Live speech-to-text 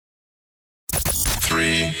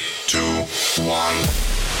3, 2, 1.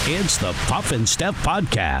 It's the Puff and Steph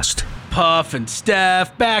podcast. Puff and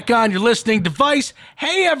Steph back on your listening device.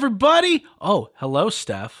 Hey, everybody. Oh, hello,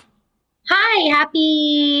 Steph. Hi,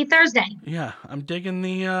 happy Thursday. Yeah, I'm digging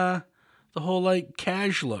the whole like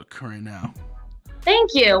cash look right now.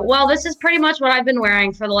 Thank you. Well, this is pretty much what I've been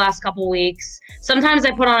wearing for the last couple weeks. Sometimes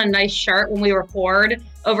I put on a nice shirt when we record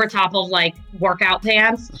over top of like workout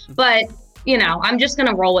pants, but you know, I'm just going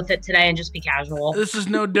to roll with it today and just be casual. This is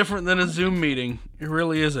no different than a Zoom meeting. It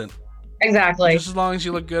really isn't. Exactly. Just as long as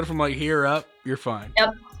you look good from like here up, you're fine.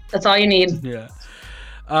 Yep. That's all you need. Yeah.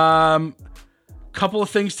 Couple of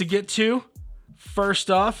things to get to. First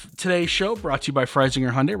off, today's show brought to you by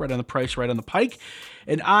Freisinger Hyundai, right on the price, right on the pike.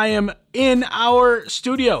 And I am in our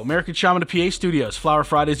studio, American Shaman PA Studios. Flower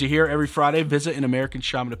Fridays are here every Friday. Visit an American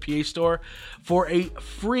Shaman PA store for a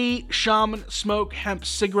free Shaman Smoke Hemp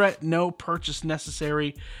cigarette. No purchase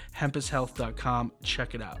necessary. Hempishealth.com.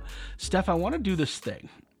 Check it out. Steph, I want to do this thing.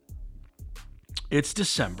 It's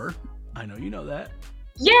December. I know you know that.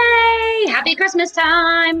 Yay! Happy Christmas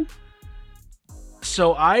time.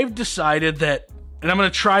 So I've decided that, and I'm going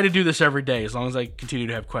to try to do this every day as long as I continue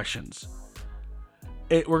to have questions.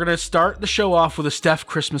 We're going to start the show off with a Steph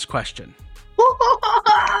Christmas question. Oh,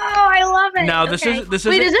 I love it. Now,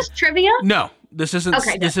 Wait, is this trivia? No, this isn't.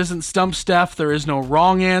 Okay, this isn't Stump Steph. There is no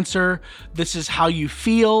wrong answer. This is how you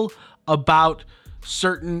feel about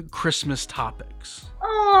certain Christmas topics.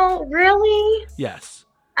 Oh, really? Yes.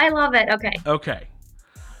 I love it. Okay. Okay.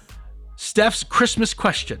 Steph's Christmas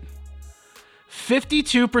question.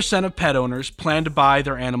 52% of pet owners plan to buy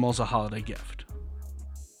their animals a holiday gift.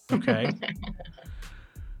 Okay.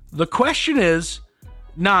 The question is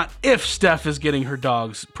not if Steph is getting her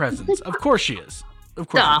dogs presents. Of course she is. Of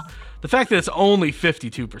course. The fact that it's only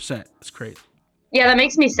 52% is crazy. Yeah, that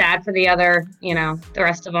makes me sad for the other, the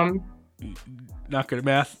rest of them. Not good at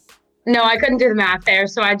math? No, I couldn't do the math there,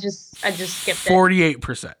 so I just skipped it.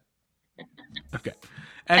 48%. Okay.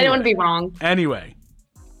 Anyway, I don't want to be wrong. Anyway,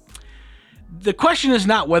 the question is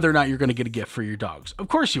not whether or not you're going to get a gift for your dogs. Of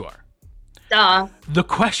course you are. Duh. The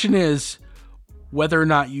question is whether or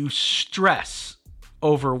not you stress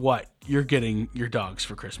over what you're getting your dogs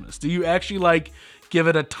for Christmas. Do you actually give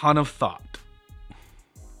it a ton of thought?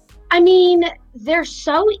 I mean, they're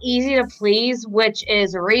so easy to please, which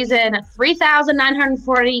is reason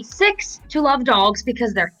 3,946 to love dogs,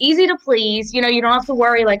 because they're easy to please. You don't have to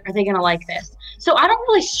worry, are they going to like this? So I don't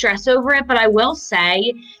really stress over it, but I will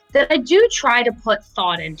say that I do try to put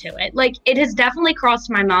thought into it. It has definitely crossed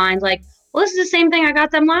my mind, well, this is the same thing I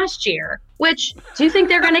got them last year. Which, do you think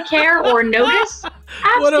they're going to care or notice?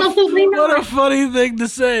 Absolutely not. What a funny thing to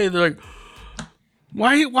say. They're like,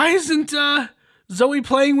 why isn't Zoe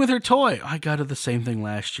playing with her toy? I got her the same thing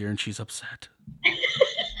last year and she's upset.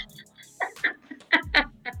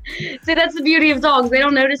 See, that's the beauty of dogs. They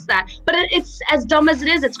don't notice that. But it's as dumb as it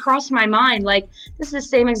is, it's crossed my mind. This is the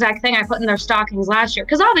same exact thing I put in their stockings last year.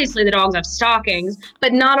 Because obviously the dogs have stockings,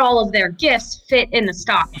 but not all of their gifts fit in the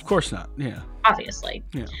stocking. Of course not. Yeah. Obviously.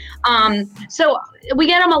 Yeah. So we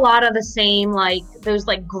get them a lot of the same, those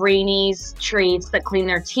greenies treats that clean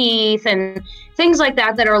their teeth and things like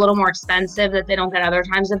that are a little more expensive that they don't get other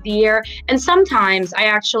times of the year. And sometimes I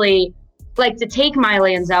actually like to take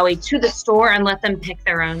Miley and Zoe to the store and let them pick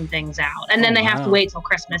their own things out. And then they have to wait till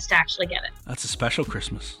Christmas to actually get it. That's a special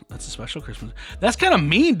Christmas. That's kind of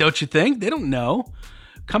mean, don't you think? They don't know.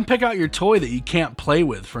 Come pick out your toy that you can't play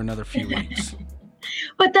with for another few weeks.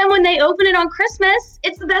 But then when they open it on Christmas,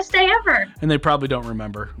 it's the best day ever. And they probably don't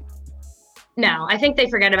remember. No, I think they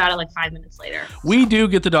forget about it 5 minutes later. We do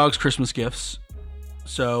get the dogs Christmas gifts.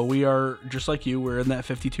 So we are just like you. We're in that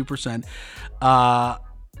 52%. I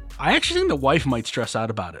actually think the wife might stress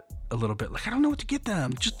out about it a little bit. I don't know what to get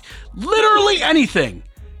them. Just literally anything.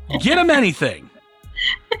 Get them anything.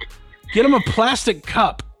 Get them a plastic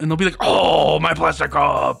cup. And they'll be like, oh, my plastic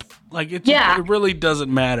cup. It really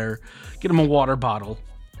doesn't matter. Get them a water bottle.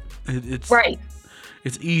 It's right.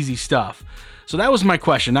 It's easy stuff. So that was my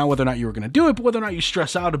question. Not whether or not you were going to do it, but whether or not you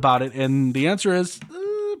stress out about it. And the answer is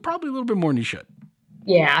probably a little bit more than you should.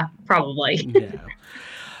 Yeah, probably.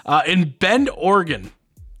 Yeah. In Bend, Oregon,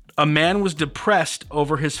 a man was depressed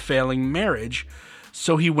over his failing marriage,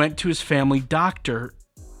 so he went to his family doctor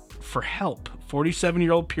for help.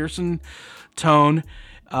 47-year-old Pearson Tone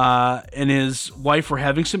and his wife were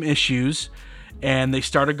having some issues, and they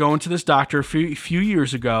started going to this doctor a few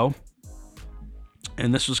years ago.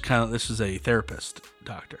 And this is a therapist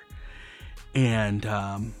doctor. And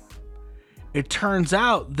it turns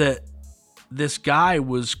out that this guy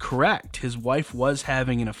was correct. His wife was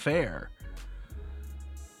having an affair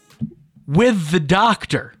with the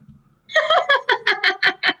doctor.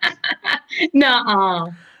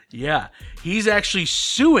 Nuh-uh. Yeah. He's actually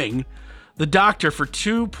suing the doctor for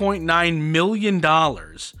 $2.9 million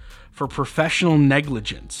for professional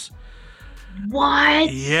negligence.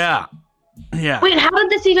 What? Yeah. Yeah. Wait, how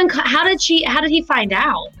did he find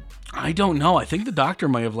out? I don't know. I think the doctor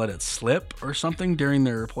might have let it slip or something during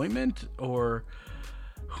their appointment, or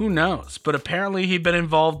who knows. But apparently he'd been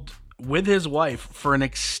involved with his wife for an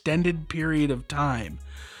extended period of time.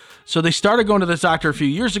 So they started going to this doctor a few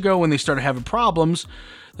years ago when they started having problems.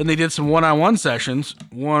 Then they did some one-on-one sessions.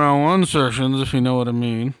 One-on-one sessions, if you know what I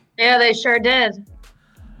mean. Yeah, they sure did.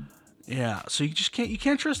 Yeah, so you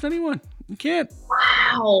can't trust anyone. You can't.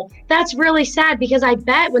 Wow, that's really sad, because I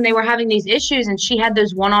bet when they were having these issues and she had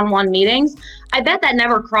those one-on-one meetings, I bet that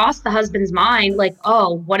never crossed the husband's mind, like,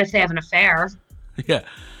 oh, what if they have an affair? Yeah.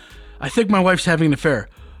 I think my wife's having an affair.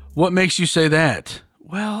 What makes you say that?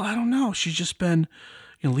 Well, I don't know. She's just been,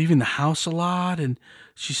 leaving the house a lot, and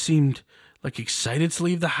she seemed like excited to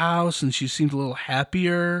leave the house, and she seemed a little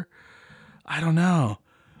happier. I don't know.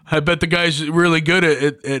 I bet the guy's really good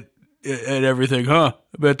at everything, huh?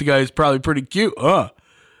 I bet the guy's probably pretty cute, huh?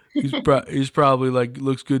 He's probably like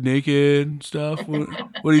looks good naked and stuff. What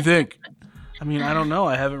do you think? I mean, I don't know.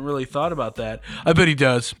 I haven't really thought about that. I bet he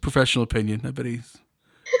does. Professional opinion. I bet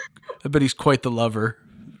he's quite the lover.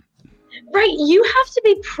 Right, you have to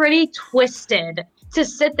be pretty twisted to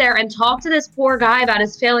sit there and talk to this poor guy about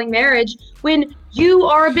his failing marriage when you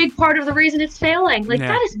are a big part of the reason it's failing. Like,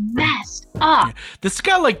 that is messed up. Yeah. This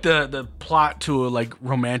got like the plot to a like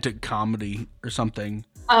romantic comedy or something.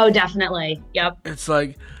 Oh, definitely. Yep. It's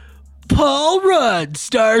like Paul Rudd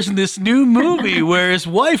stars in this new movie where his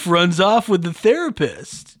wife runs off with the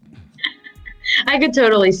therapist. I could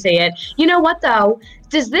totally see it. You know what, though?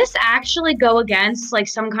 Does this actually go against like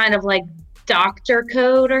some kind of like doctor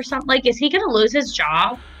code or something? Like, is he going to lose his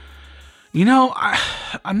job?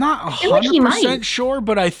 I'm not 100% sure,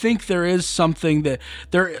 but I think there is something that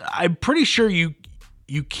I'm pretty sure you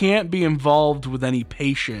can't be involved with any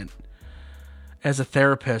patient as a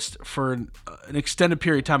therapist for an extended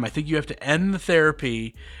period of time. I think you have to end the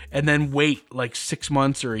therapy and then wait like 6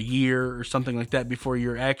 months or a year or something like that before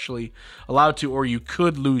you're actually allowed to, or you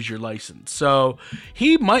could lose your license. So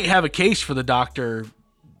he might have a case for the doctor,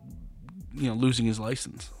 losing his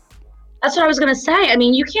license. That's what I was going to say. I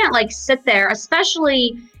mean, you can't like sit there,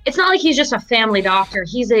 especially, it's not like he's just a family doctor.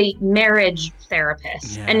 He's a marriage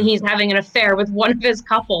therapist, and he's having an affair with one of his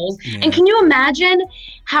couples. Yeah. And can you imagine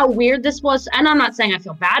how weird this was? And I'm not saying I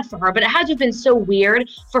feel bad for her, but it had to have been so weird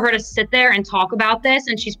for her to sit there and talk about this.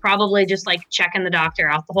 And she's probably just like checking the doctor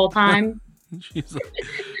out the whole time.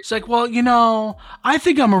 It's like, well, I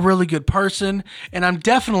think I'm a really good person, and I'm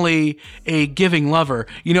definitely a giving lover.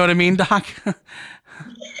 You know what I mean, Doc?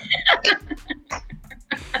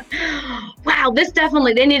 Wow,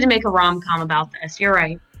 they need to make a rom-com about this. You're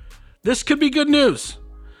right. This could be good news.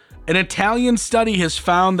 An Italian study has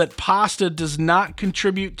found that pasta does not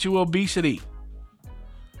contribute to obesity.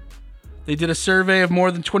 They did a survey of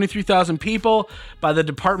more than 23,000 people by the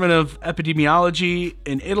Department of Epidemiology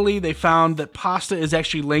in Italy. They found that pasta is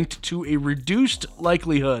actually linked to a reduced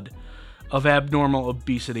likelihood of abnormal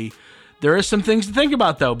obesity. There is some things to think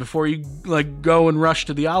about, though, before you go and rush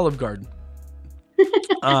to the Olive Garden.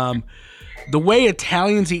 The way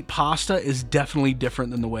Italians eat pasta is definitely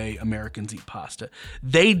different than the way Americans eat pasta.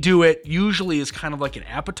 They do it usually as kind of like an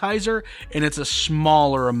appetizer, and it's a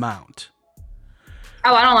smaller amount.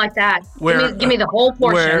 Oh, I don't like that. Give me the whole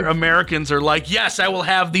portion. Where Americans are like, yes, I will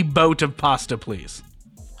have the boat of pasta, please.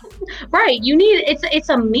 Right. It's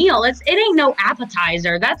a meal. It ain't no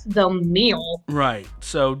appetizer. That's the meal. Right.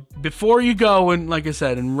 So before you go and, like I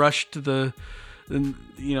said, and rush to the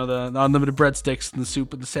unlimited breadsticks and the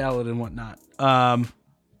soup and the salad and whatnot,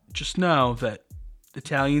 just know that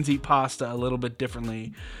Italians eat pasta a little bit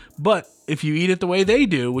differently. But if you eat it the way they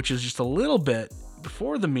do, which is just a little bit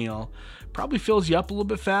before the meal, probably fills you up a little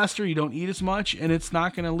bit faster. You don't eat as much, and it's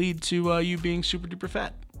not going to lead to you being super duper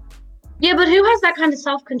fat. Yeah, but who has that kind of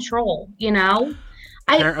self-control,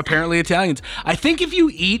 Apparently Italians. I think if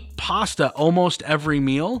you eat pasta almost every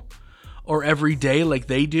meal or every day like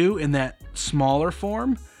they do in that smaller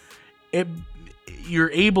form,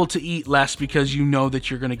 you're able to eat less because you know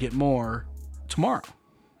that you're going to get more tomorrow.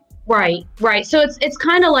 Right. So it's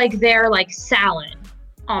kind of like their salad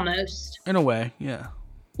almost. In a way, yeah.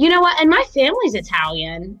 You know what? And my family's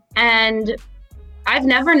Italian, and I've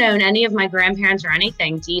never known any of my grandparents or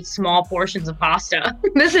anything to eat small portions of pasta.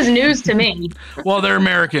 This is news to me. Well, they're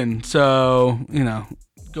American, so,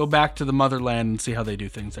 go back to the motherland and see how they do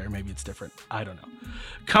things there. Maybe it's different. I don't know.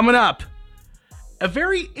 Coming up, a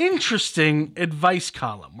very interesting advice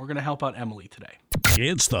column. We're going to help out Emily today.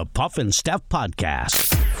 It's the Puff and Steph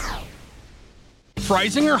Podcast.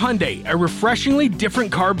 Freisinger Hyundai, a refreshingly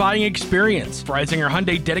different car buying experience. Freisinger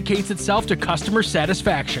Hyundai dedicates itself to customer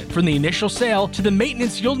satisfaction. From the initial sale to the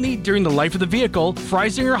maintenance you'll need during the life of the vehicle,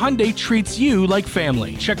 Freisinger Hyundai treats you like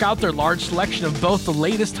family. Check out their large selection of both the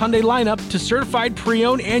latest Hyundai lineup to certified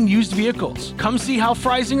pre-owned and used vehicles. Come see how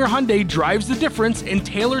Freisinger Hyundai drives the difference and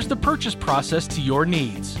tailors the purchase process to your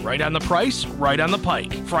needs. Right on the price, right on the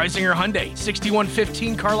pike. Freisinger Hyundai,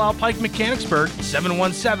 6115 Carlisle Pike, Mechanicsburg,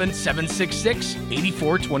 717-766-8422.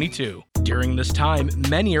 During this time,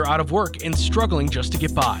 many are out of work and struggling just to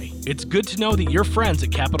get by. It's good to know that your friends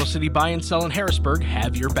at Capital City Buy and Sell in Harrisburg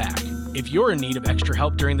have your back. If you're in need of extra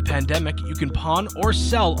help during the pandemic, you can pawn or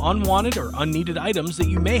sell unwanted or unneeded items that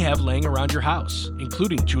you may have laying around your house,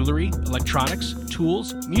 including jewelry, electronics,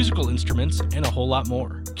 tools, musical instruments, and a whole lot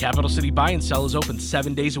more. Capital City Buy and Sell is open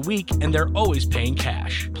 7 days a week, and they're always paying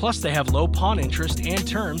cash. Plus, they have low pawn interest and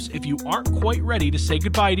terms if you aren't quite ready to say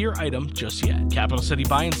goodbye to your item just yet. Capital City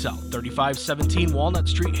Buy and Sell, 3517 Walnut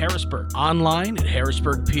Street, Harrisburg. Online at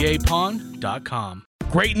harrisburgpapawn.com.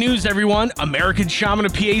 Great news, everyone! American Shaman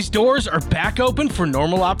of PA's doors are back open for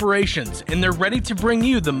normal operations, and they're ready to bring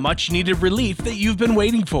you the much-needed relief that you've been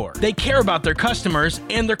waiting for. They care about their customers,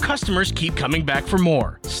 and their customers keep coming back for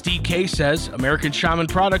more. Steve K says, American Shaman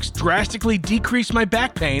products drastically decrease my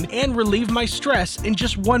back pain and relieve my stress in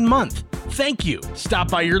just 1 month. Thank you.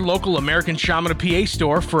 Stop by your local American Shaman of PA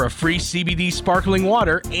store for a free CBD sparkling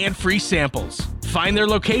water and free samples. Find their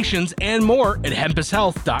locations and more at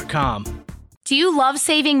hempushealth.com. Do you love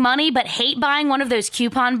saving money but hate buying one of those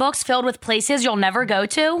coupon books filled with places you'll never go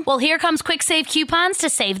to? Well, here comes Quick Save Coupons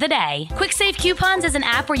to save the day. Quick Save Coupons is an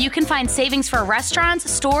app where you can find savings for restaurants,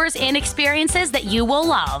 stores, and experiences that you will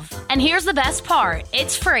love. And here's the best part.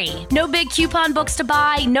 It's free. No big coupon books to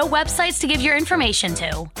buy, no websites to give your information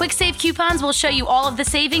to. Quick Save Coupons will show you all of the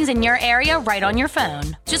savings in your area right on your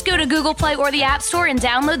phone. Just go to Google Play or the App Store and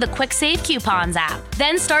download the Quick Save Coupons app.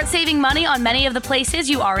 Then start saving money on many of the places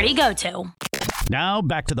you already go to. Now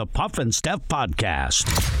back to the Puff and Steph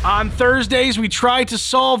Podcast. On Thursdays, we try to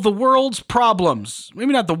solve the world's problems.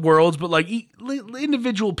 Maybe not the world's, but like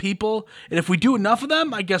individual people. And if we do enough of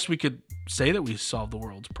them, I guess we could say that we solve the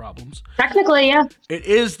world's problems. Technically, yeah. It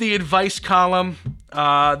is the advice column.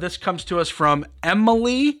 This comes to us from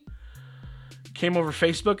Emily. Came over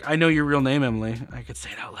Facebook. I know your real name, Emily. I could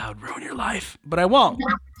say it out loud, ruin your life, but I won't.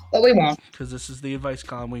 But we won't. Because this is the advice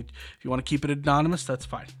column. If you want to keep it anonymous, that's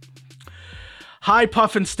fine. Hi,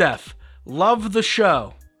 Puff and Steph. Love the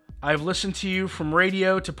show. I've listened to you from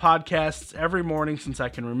radio to podcasts every morning since I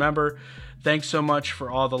can remember. Thanks so much for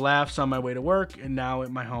all the laughs on my way to work and now at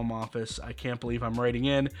my home office. I can't believe I'm writing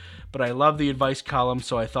in, but I love the advice column,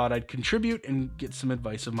 so I thought I'd contribute and get some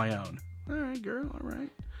advice of my own. All right, girl. All right.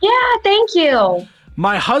 Yeah, thank you.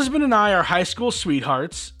 My husband and I are high school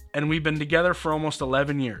sweethearts, and we've been together for almost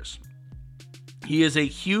 11 years. He is a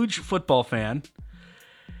huge football fan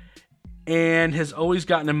and has always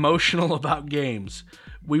gotten emotional about games.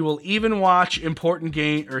 He will even watch important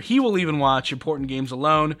games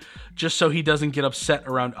alone, just so he doesn't get upset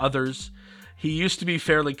around others. He used to be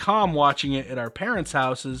fairly calm watching it at our parents'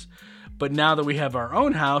 houses, but now that we have our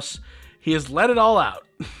own house, he has let it all out.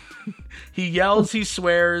 He yells, he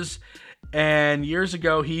swears, and years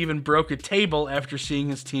ago he even broke a table after seeing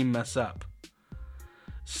his team mess up.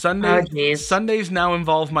 Sundays now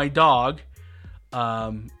involve my dog.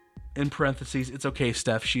 In parentheses, it's okay,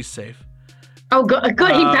 Steph, she's safe. Oh, good. He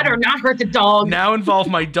better not hurt the dog. Now involve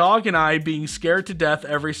my dog and I being scared to death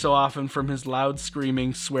every so often from his loud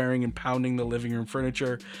screaming, swearing, and pounding the living room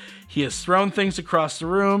furniture. He has thrown things across the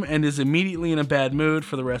room and is immediately in a bad mood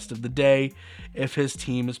for the rest of the day if his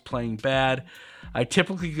team is playing bad. I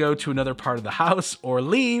typically go to another part of the house or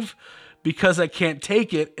leave because I can't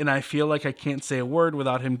take it and I feel like I can't say a word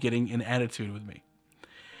without him getting an attitude with me.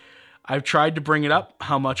 I've tried to bring it up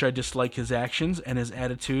how much I dislike his actions and his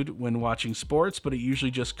attitude when watching sports, but it usually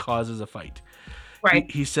just causes a fight. Right.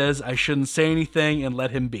 He says I shouldn't say anything and let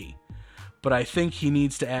him be. But I think he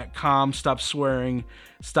needs to act calm, stop swearing,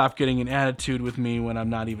 stop getting an attitude with me when I'm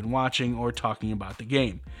not even watching or talking about the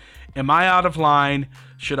game. Am I out of line?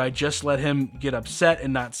 Should I just let him get upset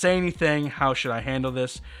and not say anything? How should I handle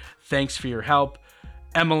this? Thanks for your help.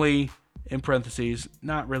 Emily, in parentheses,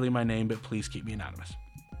 not really my name, but please keep me anonymous.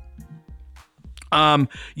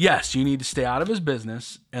 Yes, you need to stay out of his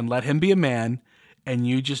business and let him be a man, and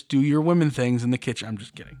you just do your women things in the kitchen. I'm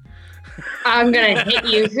just kidding. I'm going to hit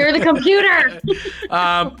you through the computer.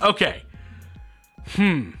 Okay.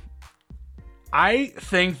 I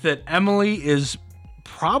think that Emily is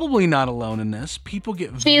probably not alone in this.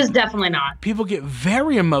 She is definitely not. People get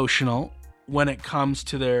very emotional when it comes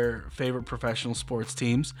to their favorite professional sports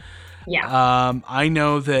teams. Yeah. I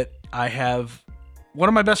know that I have one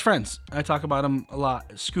of my best friends. I talk about him a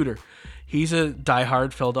lot, Scooter. He's a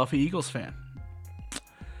diehard Philadelphia Eagles fan.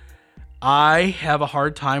 I have a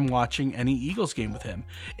hard time watching any Eagles game with him.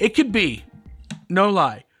 It could be, no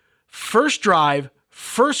lie, first drive,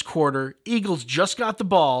 first quarter, Eagles just got the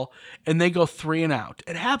ball, and they go 3 and out.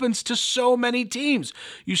 It happens to so many teams.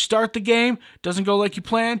 You start the game, doesn't go like you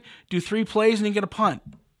planned, do 3 plays, and you get a punt.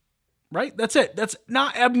 Right? That's it. That's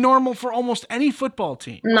not abnormal for almost any football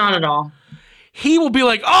team. Not at all. He will be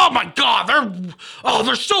like, oh my God,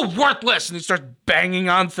 they're so worthless. And he starts banging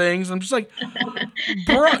on things. I'm just like,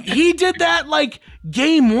 bro, he did that like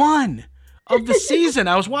game 1 of the season.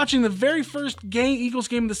 I was watching the very first Eagles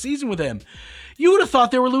game of the season with him. You would have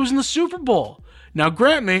thought they were losing the Super Bowl. Now,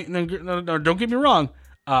 grant me, no, don't get me wrong,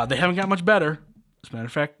 they haven't got much better. As a matter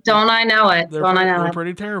of fact, don't I know it? They're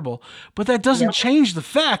pretty terrible. But that doesn't change the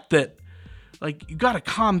fact that, like, you got to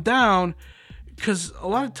calm down, because a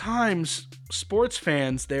lot of times sports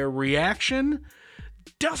fans, their reaction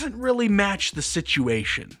doesn't really match the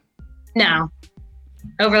situation. No.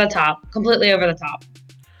 Over the top. Completely over the top.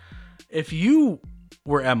 If you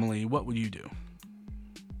were Emily, what would you do?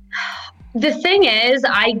 The thing is,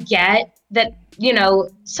 I get that, you know,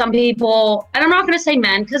 some people, and I'm not going to say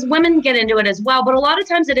men, because women get into it as well, but a lot of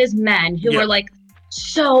times it is men who are like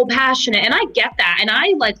so passionate, and I get that, and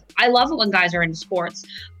I love it when guys are into sports,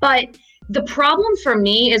 but the problem for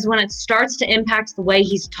me is when it starts to impact the way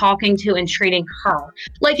he's talking to and treating her.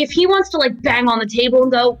 Like, if he wants to like bang on the table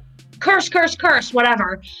and go curse, curse, curse,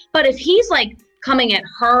 whatever, but if he's like coming at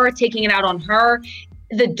her, taking it out on her,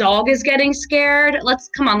 the dog is getting scared. Let's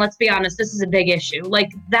be honest. This is a big issue.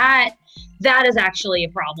 Like that is actually a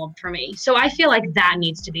problem for me. So I feel like that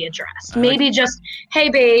needs to be addressed. Maybe just, hey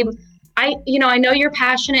babe, I know you're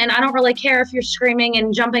passionate and I don't really care if you're screaming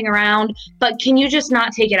and jumping around, but can you just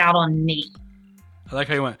not take it out on me? I like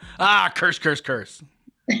how you went, curse, curse, curse.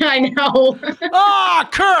 I know.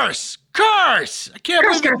 Curse, curse. I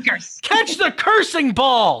can't believe curse. Catch the cursing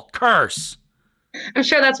ball. Curse. I'm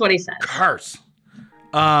sure that's what he said. Curse.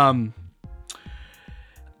 I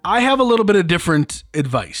have a little bit of different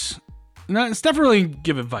advice. Not Steph really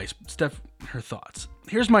give advice. Steph, her thoughts.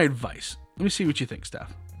 Here's my advice. Let me see what you think,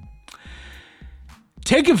 Steph.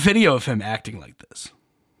 Take a video of him acting like this.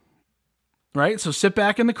 Right? So sit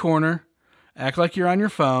back in the corner, act like you're on your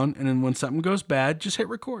phone, and then when something goes bad, just hit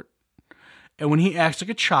record. And when he acts like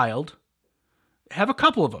a child, have a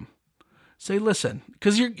couple of them. Say, listen,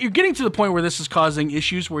 because you're getting to the point where this is causing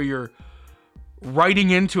issues where you're writing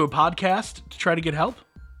into a podcast to try to get help.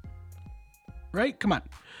 Right? Come on.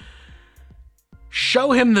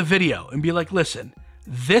 Show him the video and be like, listen,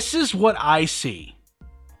 this is what I see.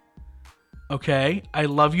 Okay? I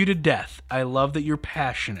love you to death. I love that you're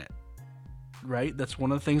passionate. Right? That's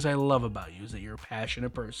one of the things I love about you, is that you're a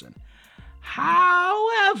passionate person.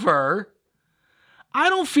 However, I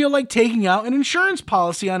don't feel like taking out an insurance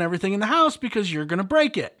policy on everything in the house because you're going to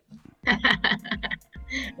break it.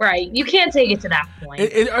 Right. You can't take it to that point.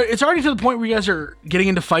 It's already to the point where you guys are getting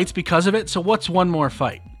into fights because of it. So what's one more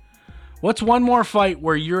fight? What's one more fight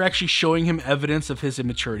where you're actually showing him evidence of his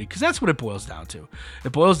immaturity? Because that's what it boils down to.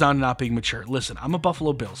 It boils down to not being mature. Listen, I'm a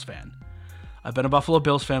Buffalo Bills fan. I've been a Buffalo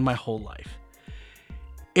Bills fan my whole life.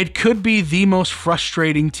 It could be the most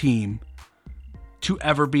frustrating team to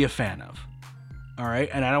ever be a fan of. All right?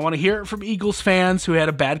 And I don't want to hear it from Eagles fans who had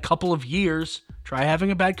a bad couple of years. Try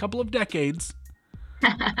having a bad couple of decades.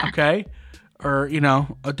 Okay? Or,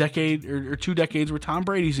 a decade or 2 decades where Tom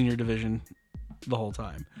Brady's in your division the whole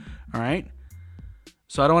time. All right?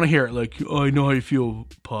 So I don't want to hear it like, oh, I know how you feel,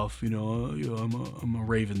 Puff. I'm a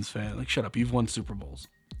Ravens fan. Like, shut up. You've won Super Bowls.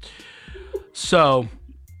 So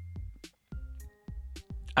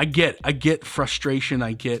I get frustration.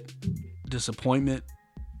 I get disappointment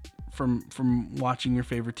from watching your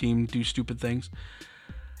favorite team do stupid things.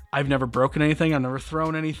 I've never broken anything. I've never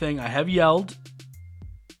thrown anything. I have yelled.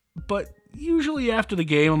 But usually after the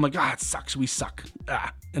game, I'm like, it sucks. We suck.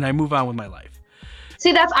 And I move on with my life.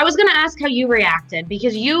 See, I was going to ask how you reacted,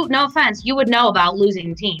 because no offense, you would know about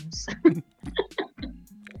losing teams.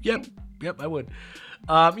 Yep, I would.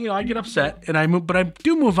 I get upset and I move, but I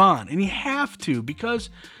do move on, and you have to, because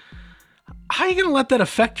how are you going to let that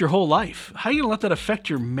affect your whole life? How are you going to let that affect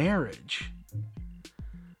your marriage?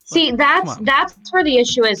 See, that's where the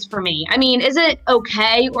issue is for me. I mean, is it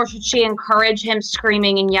okay, or should she encourage him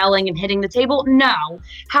screaming and yelling and hitting the table? No.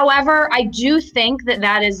 However, I do think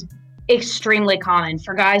that is extremely common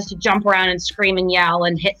for guys to jump around and scream and yell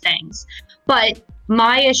and hit things. But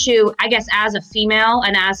my issue, I guess, as a female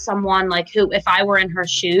and as someone like who, if I were in her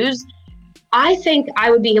shoes, I think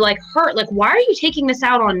I would be like hurt. Like, why are you taking this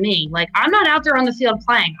out on me? Like, I'm not out there on the field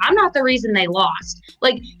playing. I'm not the reason they lost.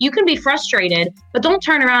 Like, you can be frustrated, but don't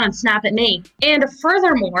turn around and snap at me. And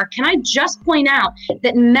furthermore, can I just point out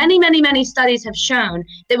that many, many, many studies have shown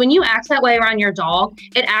that when you act that way around your dog,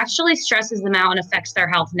 it actually stresses them out and affects their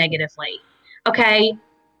health negatively. Okay?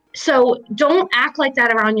 So don't act like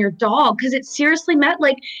that around your dog, because it seriously that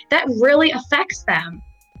really affects them.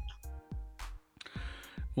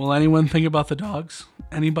 Will anyone think about the dogs?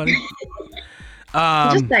 Anybody?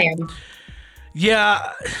 Just saying.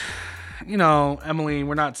 Yeah, Emily,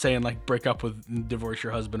 we're not saying like break up with, divorce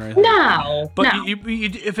your husband or anything. No, but no. You,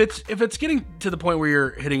 if it's getting to the point where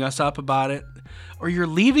you're hitting us up about it, or you're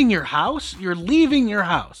leaving your house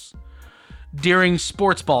during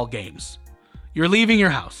sports ball games. You're leaving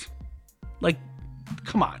your house. Like,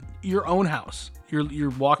 come on, your own house. You're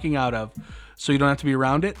walking out of, so you don't have to be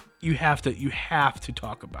around it. You have to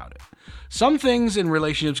talk about it. Some things in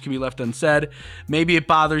relationships can be left unsaid. Maybe it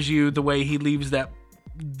bothers you the way he leaves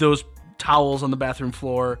those towels on the bathroom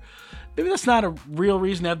floor. Maybe that's not a real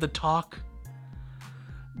reason to have the talk.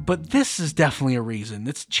 But this is definitely a reason.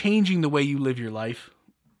 It's changing the way you live your life.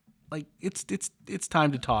 Like, it's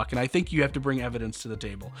time to talk, and I think you have to bring evidence to the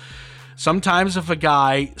table. Sometimes if a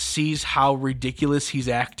guy sees how ridiculous he's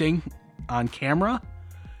acting on camera,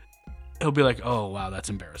 he'll be like, "Oh, wow, that's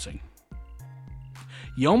embarrassing."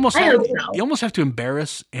 You almost have to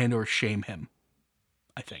embarrass and or shame him,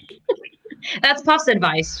 I think. That's Puff's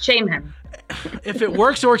advice. Shame him. If it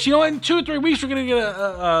works, it works. In 2 or 3 weeks, we're going to get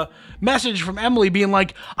a message from Emily being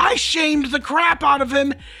like, "I shamed the crap out of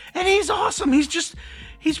him, and he's awesome.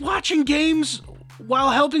 He's watching games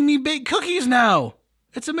while helping me bake cookies now.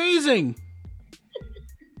 It's amazing."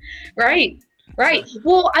 Right.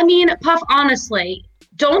 Well, I mean, Puff, honestly,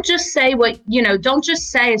 don't just say don't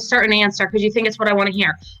just say a certain answer because you think it's what I want to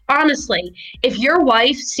hear. Honestly, if your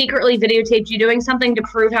wife secretly videotaped you doing something to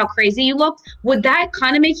prove how crazy you looked, would that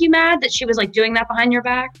kind of make you mad that she was like doing that behind your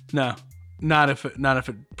back? No, not if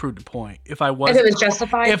it proved a point. If it was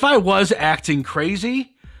justified? If I was acting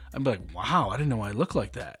crazy, I'd be like, "Wow, I didn't know I looked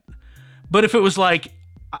like that." But if it was like,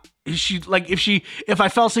 if I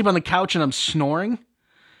fell asleep on the couch and I'm snoring,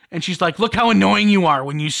 and she's like, "Look how annoying you are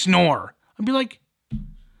when you snore," I'd be like,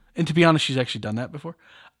 and to be honest, she's actually done that before.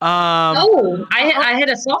 I hit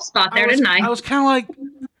a soft spot there, didn't I? I was kind of like,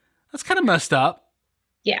 that's kind of messed up.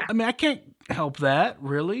 Yeah. I mean, I can't help that,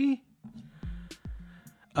 really.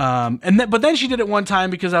 But then she did it one time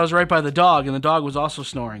because I was right by the dog, and the dog was also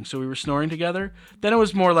snoring, so we were snoring together. Then it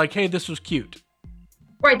was more like, "Hey, this was cute."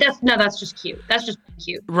 Right. That's just cute. That's just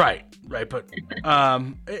cute. Right. But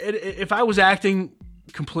if I was acting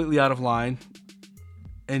completely out of line,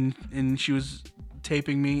 and she was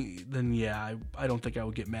taping me, then yeah, I don't think I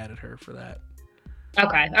would get mad at her for that.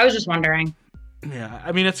 Okay, I was just wondering. Yeah,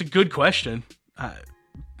 I mean, it's a good question.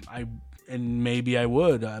 Maybe I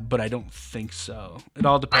would, but I don't think so. It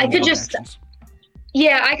all depends on actions.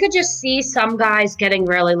 Yeah, I could just see some guys getting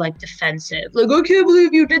really like defensive. Like, "I can't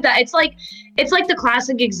believe you did that." It's like the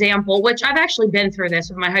classic example, which I've actually been through this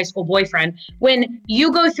with my high school boyfriend. When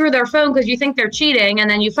you go through their phone because you think they're cheating, and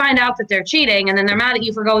then you find out that they're cheating, and then they're mad at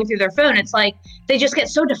you for going through their phone. It's like they just get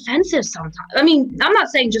so defensive sometimes. I mean, I'm not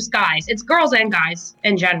saying just guys. It's girls and guys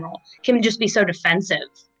in general can just be so defensive.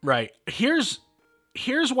 Right. Here's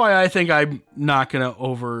why I think I'm not gonna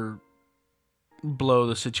overblow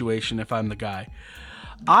the situation if I'm the guy.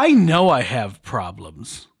 I know I have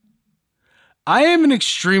problems. I am an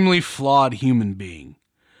extremely flawed human being.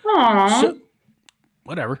 Aww. So,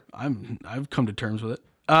 whatever. I've come to terms with it.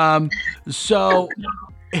 So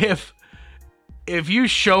if you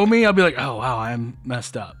show me, I'll be like, "Oh wow, I'm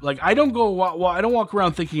messed up." Like, I don't walk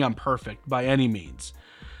around thinking I'm perfect by any means.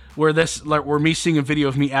 Where me seeing a video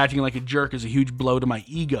of me acting like a jerk is a huge blow to my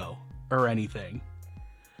ego or anything.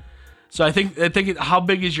 So I think how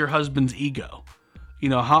big is your husband's ego?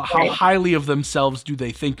 How highly of themselves do they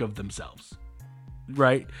think of themselves?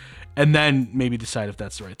 Right? And then maybe decide if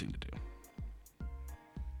that's the right thing to do.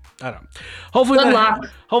 I don't know. Hopefully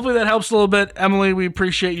that helps a little bit. Emily, we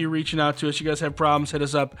appreciate you reaching out to us. You guys have problems, hit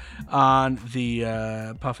us up on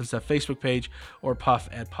the Puff and Steph Facebook page or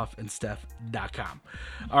puff@puffandsteph.com.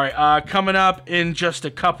 All right, coming up in just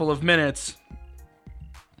a couple of minutes.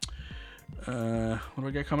 What do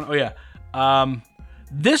we got coming? Oh, yeah.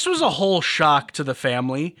 This was a whole shock to the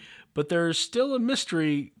family, but there's still a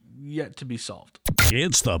mystery yet to be solved.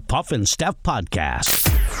 It's the Puff and Steph Podcast.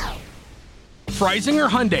 Freisinger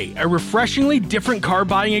Hyundai, a refreshingly different car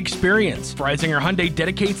buying experience. Freisinger Hyundai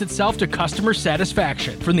dedicates itself to customer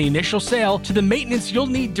satisfaction. From the initial sale to the maintenance you'll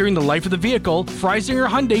need during the life of the vehicle, Freisinger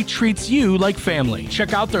Hyundai treats you like family.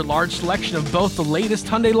 Check out their large selection of both the latest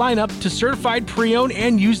Hyundai lineup to certified pre-owned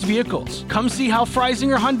and used vehicles. Come see how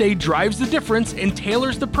Freisinger Hyundai drives the difference and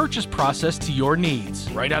tailors the purchase process to your needs.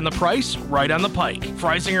 Right on the price, right on the pike.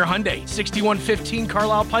 Freisinger Hyundai, 6115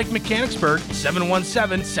 Carlisle Pike, Mechanicsburg,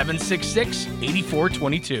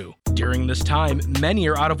 717-766-8422. During this time, many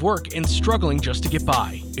are out of work and struggling just to get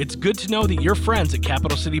by. It's good to know that your friends at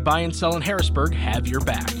Capital City Buy and Sell in Harrisburg have your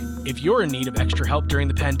back. If you're in need of extra help during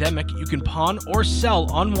the pandemic, you can pawn or sell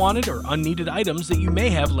unwanted or unneeded items that you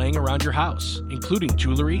may have laying around your house, including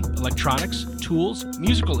jewelry, electronics, tools,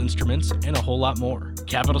 musical instruments, and a whole lot more.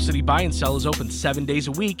 Capital City Buy and Sell is open 7 days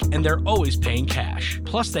a week, and they're always paying cash.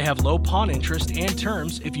 Plus, they have low pawn interest and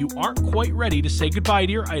terms if you aren't quite ready to say goodbye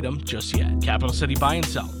to your item just yet. Capital City Buy and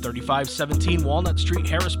Sell, 3517 Walnut Street,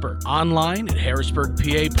 Harrisburg. Online at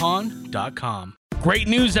harrisburgpapawn.com. Great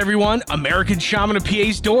news, everyone! American Shaman of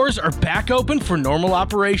PA's doors are back open for normal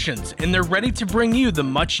operations, and they're ready to bring you the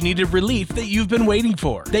much-needed relief that you've been waiting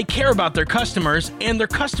for. They care about their customers, and their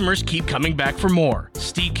customers keep coming back for more.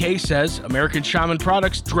 Steve K says, American Shaman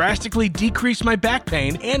products drastically decrease my back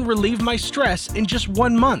pain and relieve my stress in just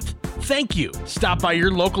 1 month. Thank you. Stop by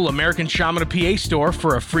your local American Shaman of PA store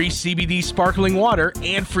for a free CBD sparkling water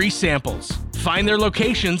and free samples. Find their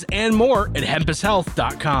locations and more at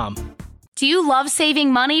hempushealth.com. Do you love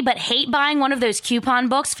saving money but hate buying one of those coupon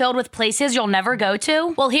books filled with places you'll never go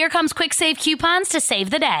to? Well, here comes Quick Save Coupons to save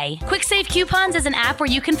the day. Quick Save Coupons is an app where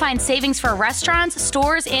you can find savings for restaurants,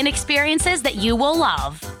 stores, and experiences that you will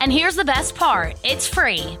love. And here's the best part. It's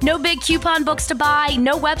free. No big coupon books to buy,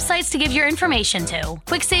 no websites to give your information to.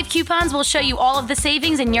 Quick Save Coupons will show you all of the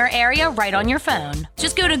savings in your area right on your phone.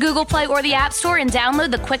 Just go to Google Play or the App Store and download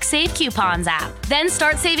the Quick Save Coupons app. Then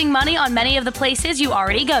start saving money on many of the places you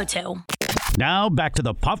already go to. Now back to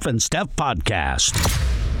the Puff and Steph podcast.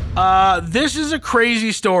 This is a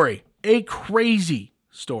crazy story. A crazy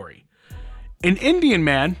story. An Indian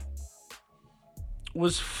man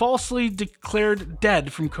was falsely declared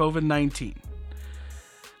dead from COVID-19.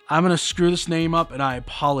 I'm going to screw this name up and I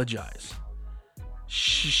apologize.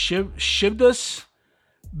 Shibdas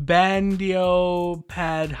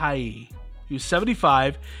Bandiopadhyay. He was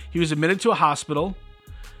 75. He was admitted to a hospital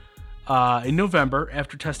in November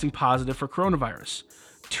after testing positive for coronavirus.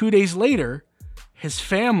 2 days later, his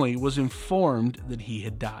family was informed that he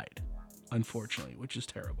had died, unfortunately, which is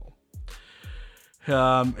terrible.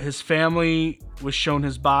 His family was shown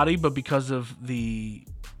his body, but because of the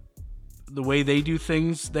way they do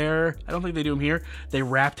things there, I don't think they do them here, they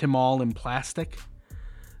wrapped him all in plastic,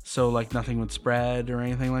 so like nothing would spread or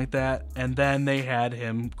anything like that, and then they had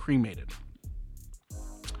him cremated.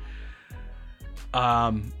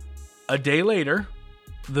 A day later,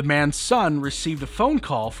 the man's son received a phone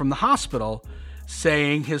call from the hospital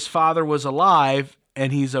saying his father was alive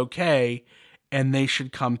and he's okay and they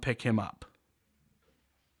should come pick him up.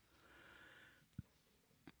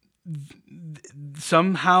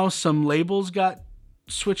 Somehow some labels got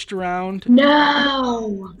switched around.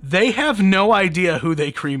 No. They have no idea who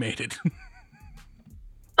they cremated.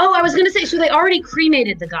 Oh, I was going to say, so they already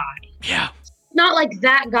cremated the guy. Yeah. Not like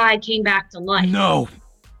that guy came back to life.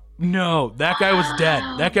 No, that guy was dead.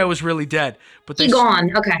 That guy was really dead. But He's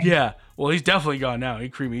gone. Okay. Yeah. Well, he's definitely gone now. He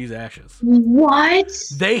cremated his ashes. What?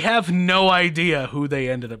 They have no idea who they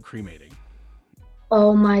ended up cremating.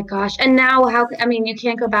 Oh my gosh. And now you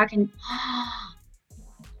can't go back and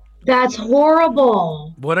that's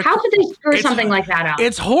horrible. How could they screw something like that up?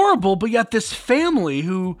 It's horrible, but yet this family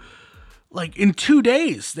who, like, in 2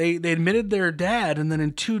 days, they admitted their dad, and then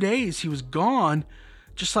in 2 days he was gone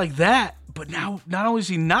just like that. But now, not only is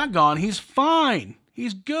he not gone, he's fine.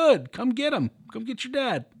 He's good. Come get him. Come get your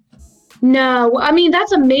dad. No, I mean,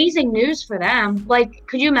 that's amazing news for them. Like,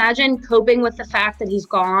 could you imagine coping with the fact that he's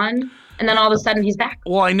gone and then all of a sudden he's back?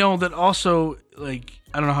 Well, I know that also, like,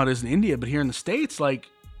 I don't know how it is in India, but here in the States, like,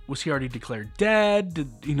 was he already declared dead?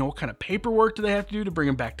 What kind of paperwork do they have to do to bring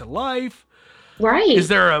him back to life? Right. Is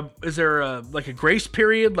there a like a grace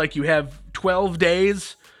period? Like you have 12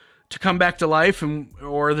 days to come back to life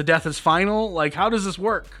or the death is final? Like, how does this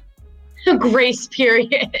work? A grace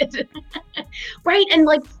period. Right. And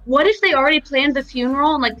like, what if they already planned the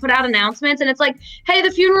funeral and like put out announcements and it's like, hey,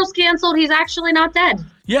 the funeral's canceled. He's actually not dead.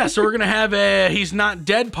 Yeah. So we're going to have a he's not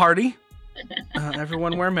dead party.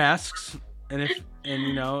 Everyone wear masks. And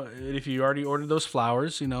if you already ordered those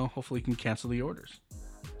flowers, hopefully you can cancel the orders.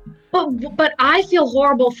 But I feel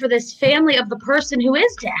horrible for this family of the person who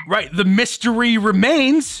is dead. Right. The mystery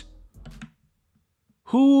remains.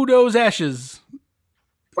 Who those ashes?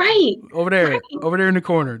 Right. Over there in the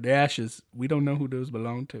corner, the ashes. We don't know who those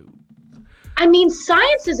belong to. I mean,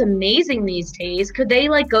 science is amazing these days. Could they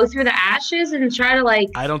like go through the ashes and try to like?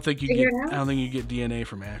 I don't think you figure get. it out? I don't think you get DNA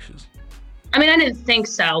from ashes. I mean, I didn't think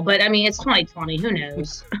so, but I mean, it's 2020. Who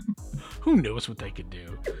knows? Who knows what they could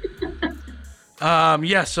do?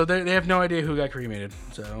 Yeah. So they have no idea who got cremated.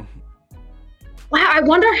 So. Wow, I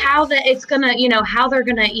wonder how that it's gonna, how they're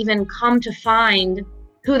gonna even come to find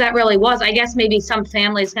who that really was. I guess maybe some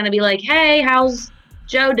family's gonna be like, "Hey, how's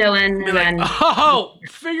Joe doing?" Be like, oh,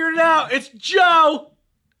 figured it out. It's Joe.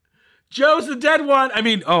 Joe's the dead one. I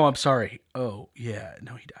mean, I'm sorry. Oh, yeah.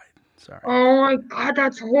 No, he died. Sorry. Oh my God,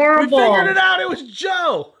 that's horrible. We figured it out. It was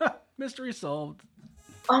Joe. Mystery solved.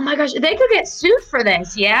 Oh my gosh, they could get sued for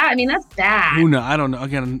this. Yeah, I mean that's bad. Who knows? I don't know.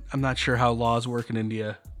 Again, I'm not sure how laws work in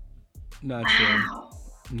India. Not Wow.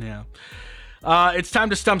 sure. Yeah. It's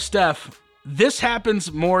time to stump Steph. This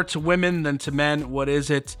happens more to women than to men. What is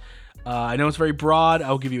it? I know it's very broad.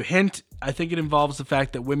 I'll give you a hint. I think it involves the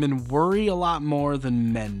fact that women worry a lot more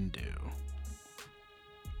than men do.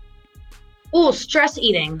 Oh, stress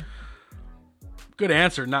eating. Good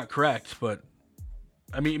answer. Not correct, but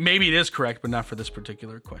I mean, maybe it is correct, but not for this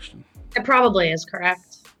particular question. It probably is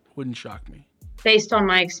correct. Wouldn't shock me. Based on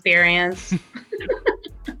my experience.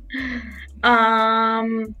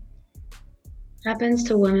 Happens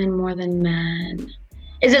to women more than men.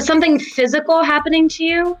 Is it something physical happening to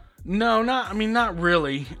you? No, not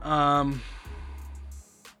really. How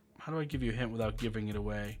do I give you a hint without giving it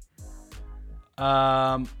away?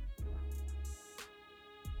 I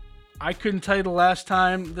couldn't tell you the last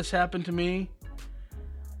time this happened to me.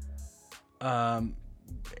 Not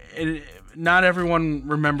everyone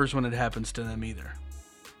remembers when it happens to them either.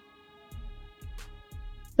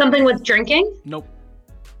 Something with drinking? Nope.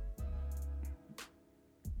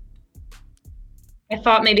 I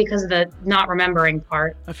thought maybe because of the not remembering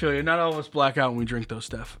part. I feel you. Not all of us black out when we drink, though,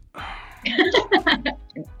 Steph. I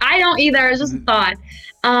don't either. It's just a thought.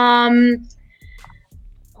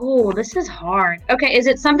 Oh, this is hard. Okay, is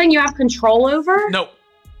it something you have control over? Nope.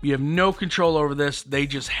 You have no control over this. They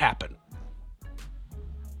just happen.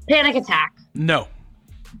 Panic attack. No.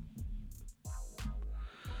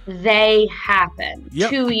 They happen. Yep.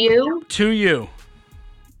 To you? To you.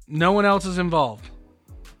 No one else is involved.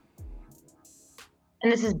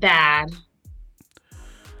 And this is bad.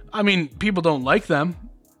 I mean, people don't like them.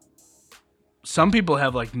 Some people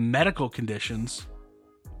have like medical conditions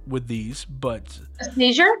with these, but... A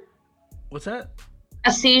seizure? What's that?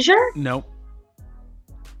 A seizure? Nope.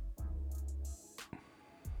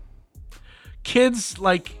 Kids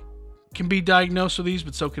can be diagnosed with these,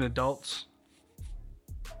 but so can adults.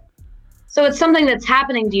 So it's something that's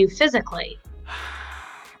happening to you physically.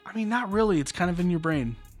 I mean, not really. It's kind of in your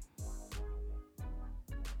brain.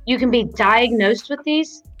 You can be diagnosed with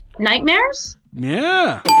these nightmares?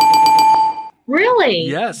 Yeah. Really?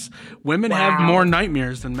 Yes. Women have more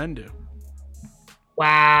nightmares than men do.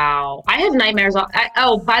 Wow. I have nightmares.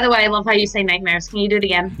 Oh, by the way, I love how you say nightmares. Can you do it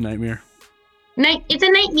again? Nightmare. It's a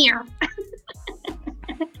nightmare.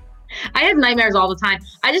 I have nightmares all the time.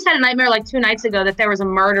 I just had a nightmare 2 nights ago that there was a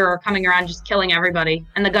murderer coming around just killing everybody,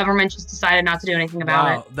 and the government just decided not to do anything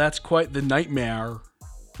about it. That's quite the nightmare.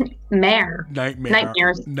 Nightmare.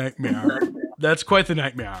 Nightmares. Nightmare. That's quite the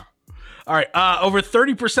nightmare. All right. Over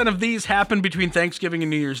 30% of these happen between Thanksgiving and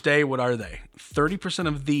New Year's Day. What are they? 30%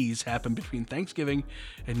 of these happen between Thanksgiving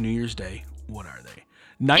and New Year's Day. What are they?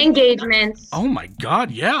 Engagements. Oh my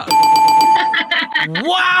God, yeah.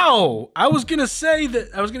 Wow. I was going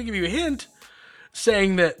to give you a hint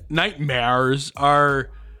saying that nightmares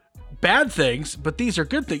are bad things, but these are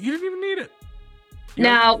good things. You didn't even need it.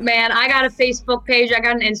 No, man, I got a Facebook page. I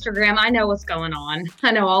got an Instagram. I know what's going on.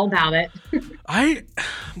 I know all about it. I'm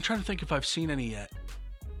trying to think if I've seen any yet.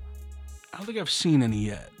 I don't think I've seen any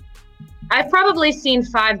yet. I've probably seen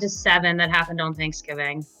 5 to 7 that happened on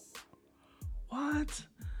Thanksgiving. What?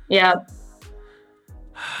 Yep.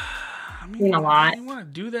 I mean, Seen a lot. You want to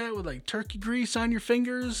do that with turkey grease on your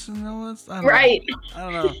fingers? Right. I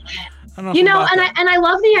don't know. And I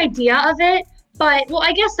love the idea of it. But, well,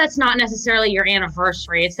 I guess that's not necessarily your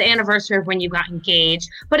anniversary. It's the anniversary of when you got engaged.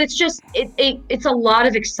 But it's just, it's a lot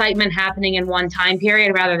of excitement happening in one time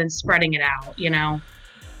period rather than spreading it out,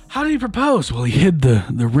 How did he propose? Well, he hid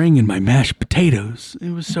the ring in my mashed potatoes.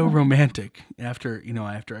 It was so romantic after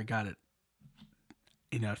I got it,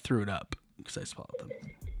 threw it up because I swallowed them.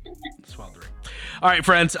 Swallowed the ring. All right,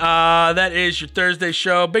 friends, that is your Thursday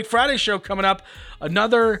show. Big Friday show coming up.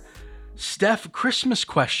 Another Steph Christmas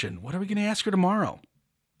question. What are we going to ask her tomorrow?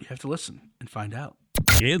 You have to listen and find out.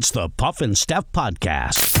 It's the Puff and Steph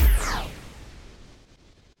Podcast.